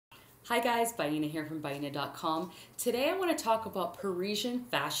Hi guys, Baina here from Baina.com. Today I want to talk about Parisian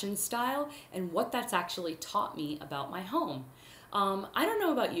fashion style and what that's actually taught me about my home. I don't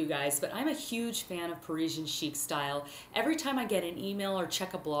know about you guys, but I'm a huge fan of Parisian chic style. Every time I get an email or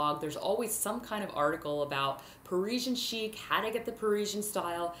check a blog, there's always some kind of article about Parisian chic, how to get the Parisian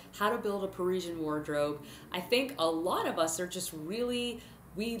style, how to build a Parisian wardrobe. I think a lot of us are just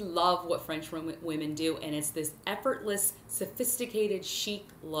we love what French women do, and it's this effortless, sophisticated, chic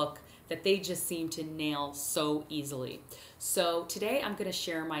look that they just seem to nail so easily. So today I'm going to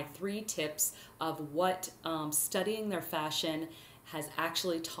share my 3 tips of what studying their fashion has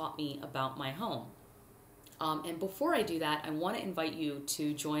actually taught me about my home. And before I do that, I want to invite you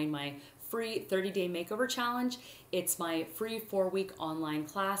to join my free 30-day makeover challenge. It's my free 4-week online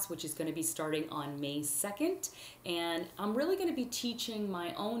class, which is going to be starting on May 2nd. And I'm really going to be teaching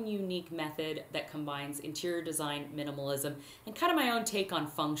my own unique method that combines interior design, minimalism, and kind of my own take on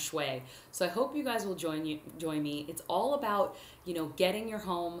feng shui. So I hope you guys will join me. It's all about, getting your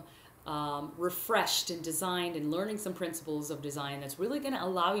home refreshed and designed and learning some principles of design that's really going to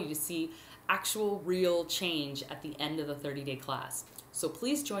allow you to see actual real change at the end of the 30-day class. So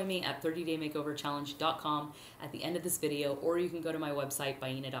please join me at 30daymakeoverchallenge.com at the end of this video, or you can go to my website,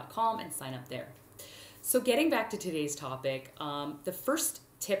 Baina.com, and sign up there. So getting back to today's topic, the first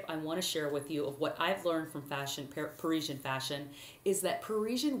tip I want to share with you of what I've learned from Parisian fashion is that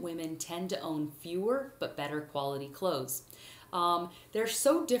Parisian women tend to own fewer but better quality clothes. They're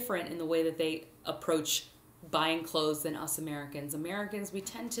so different in the way that they approach buying clothes than us Americans. Americans, we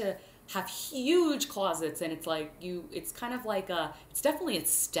tend to have huge closets, and it's kind of like it's definitely a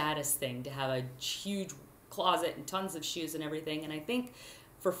status thing to have a huge closet and tons of shoes and everything. And I think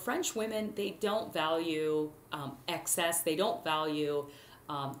for French women, they don't value excess. They don't value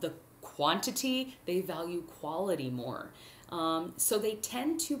the quantity. They value quality more. So they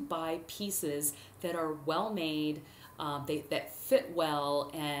tend to buy pieces that are well made, that fit well,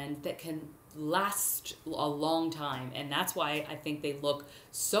 and that can last a long time. And that's why I think they look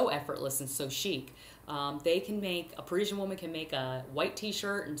so effortless and so chic. A Parisian woman can make a white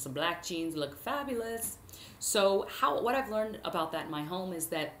t-shirt and some black jeans look fabulous. So what I've learned about that in my home is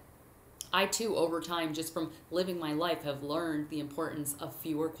that I too, over time, just from living my life, have learned the importance of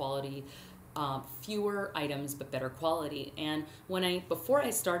fewer items but better quality. And before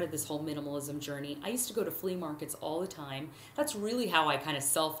I started this whole minimalism journey, I used to go to flea markets all the time. That's really how I kind of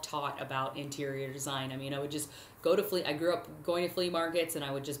self-taught about interior design. I mean, I would just I grew up going to flea markets, and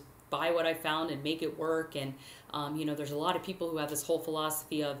I would just buy what I found and make it work. And there's a lot of people who have this whole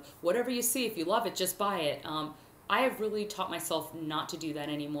philosophy of whatever you see, if you love it, just buy it. I have really taught myself not to do that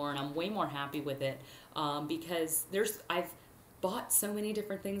anymore, and I'm way more happy with it because I've bought so many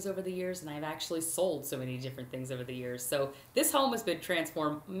different things over the years, and I've actually sold so many different things over the years. So this home has been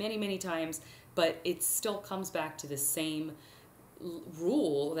transformed many, many times, but it still comes back to the same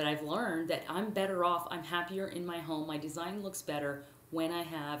rule that I've learned, that I'm better off, I'm happier in my home, my design looks better when I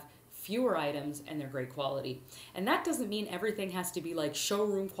have fewer items and they're great quality. And that doesn't mean everything has to be like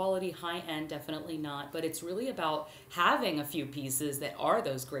showroom quality, high end, definitely not, but it's really about having a few pieces that are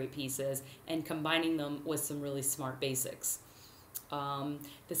those great pieces and combining them with some really smart basics.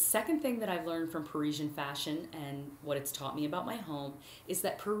 The second thing that I've learned from Parisian fashion and what it's taught me about my home is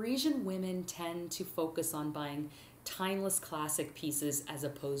that Parisian women tend to focus on buying timeless classic pieces as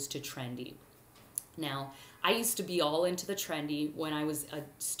opposed to trendy. Now, I used to be all into the trendy when I was a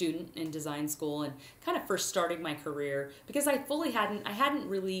student in design school and kind of first starting my career, because I hadn't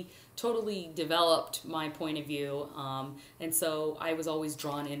really totally developed my point of view, and so I was always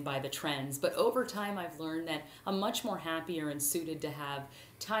drawn in by the trends. But over time, I've learned that I'm much more happier and suited to have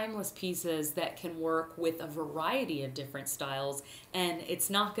timeless pieces that can work with a variety of different styles, and it's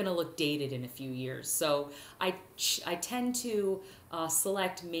not going to look dated in a few years. So I tend to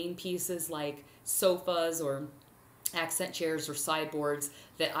select main pieces like sofas or accent chairs or sideboards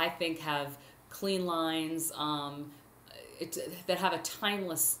that I think have clean lines, that have a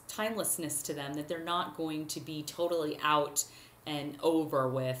timelessness to them, that they're not going to be totally out and over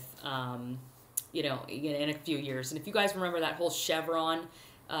with, in a few years. And if you guys remember that whole chevron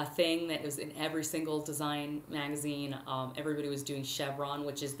thing that was in every single design magazine, everybody was doing chevron,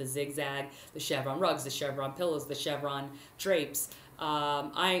 which is the zigzag, the chevron rugs, the chevron pillows, the chevron drapes.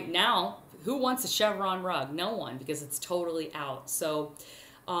 Who wants a chevron rug? No one, because it's totally out. So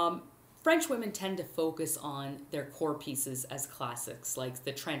French women tend to focus on their core pieces as classics, like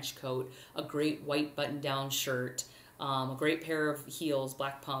the trench coat, a great white button-down shirt, a great pair of heels,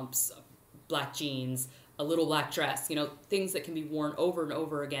 black pumps, black jeans, a little black dress, you know, things that can be worn over and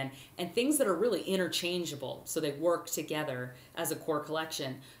over again, and things that are really interchangeable, so they work together as a core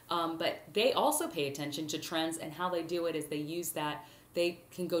collection. But they also pay attention to trends, and how they do it is they use that, they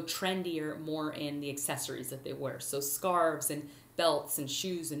can go trendier more in the accessories that they wear. So scarves and belts and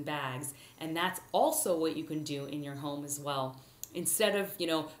shoes and bags, and that's also what you can do in your home as well. Instead of, you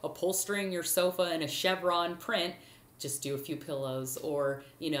know, upholstering your sofa in a chevron print, just do a few pillows, or,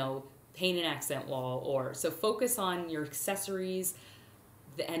 you know, paint an accent wall, or so focus on your accessories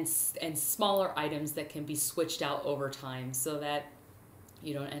and smaller items that can be switched out over time, so that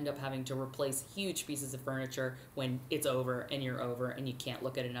you don't end up having to replace huge pieces of furniture when it's over and you're over and you can't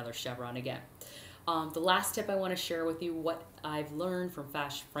look at another chevron again. The last tip I want to share with you, what I've learned from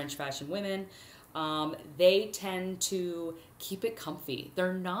French fashion women, they tend to keep it comfy.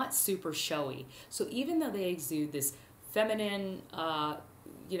 They're not super showy. So even though they exude this feminine,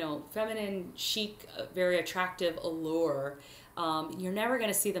 you know, feminine, chic, very attractive allure, you're never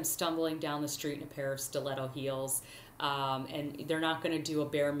going to see them stumbling down the street in a pair of stiletto heels. And they're not going to do a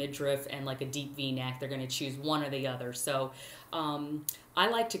bare midriff and like a deep V-neck. They're going to choose one or the other. So I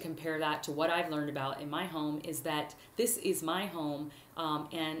like to compare that to what I've learned about in my home, is that this is my home,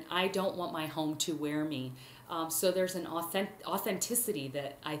 and I don't want my home to wear me. So there's an authenticity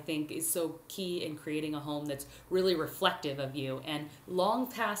that I think is so key in creating a home that's really reflective of you. And long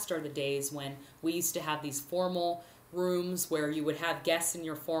past are the days when we used to have these formal rooms where you would have guests in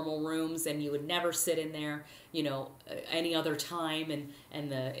your formal rooms and you would never sit in there, you know, any other time,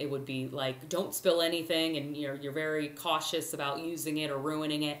 and it would be like, don't spill anything, and you're very cautious about using it or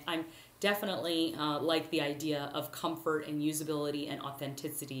ruining it. I'm definitely like the idea of comfort and usability and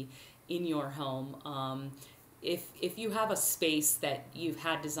authenticity in your home. If you have a space that you've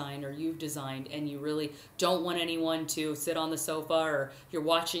had designed or you've designed, and you really don't want anyone to sit on the sofa, or you're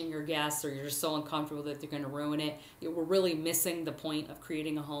watching your guests, or you're just so uncomfortable that they're going to ruin it, we're really missing the point of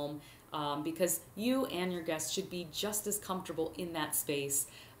creating a home, because you and your guests should be just as comfortable in that space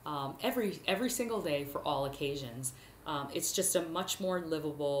every single day for all occasions. It's just a much more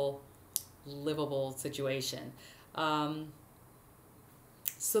livable situation.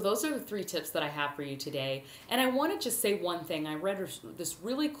 So those are the 3 tips that I have for you today. And I want to just say one thing. I read this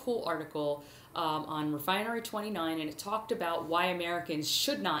really cool article on Refinery 29, and it talked about why Americans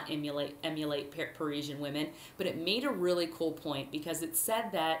should not emulate Parisian women, but it made a really cool point, because it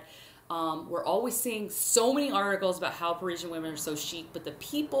said that we're always seeing so many articles about how Parisian women are so chic, but the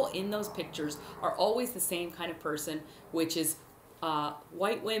people in those pictures are always the same kind of person, which is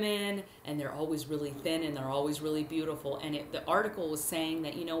white women, and they're always really thin, and they're always really beautiful. And the article was saying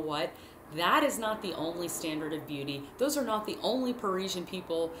that, you know what, that is not the only standard of beauty. Those are not the only Parisian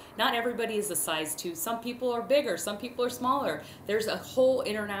people. Not everybody is a size 2. Some people are bigger, some people are smaller. There's a whole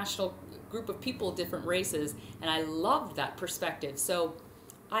international group of people, different races, and I loved that perspective. So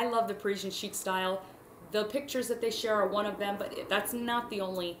I love the Parisian chic style. The pictures that they share are one of them, but that's not the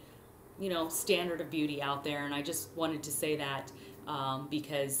only, you know, standard of beauty out there. And I just wanted to say that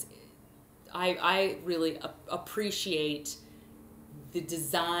because I really appreciate the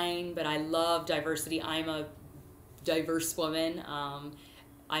design, but I love diversity. I'm a diverse woman.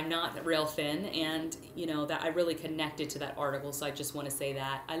 I'm not real thin, and you know that I really connected to that article, so I just want to say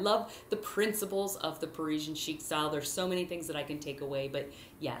that. I love the principles of the Parisian chic style. There's so many things that I can take away, but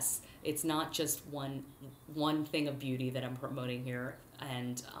yes, it's not just one thing of beauty that I'm promoting here.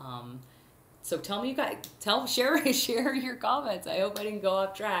 And so tell me, you guys, share your comments. I hope I didn't go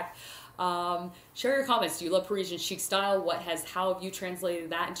off track. Share your comments. Do you love Parisian chic style? How have you translated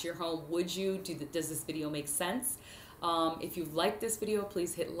that into your home? Would you? Does this video make sense? If you liked this video,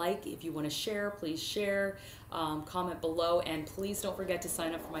 please hit like. If you want to share, please share. Comment below, and please don't forget to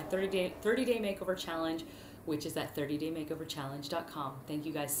sign up for my 30-day makeover challenge, which is at 30daymakeoverchallenge.com. Thank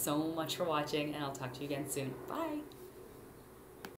you guys so much for watching, and I'll talk to you again soon. Bye.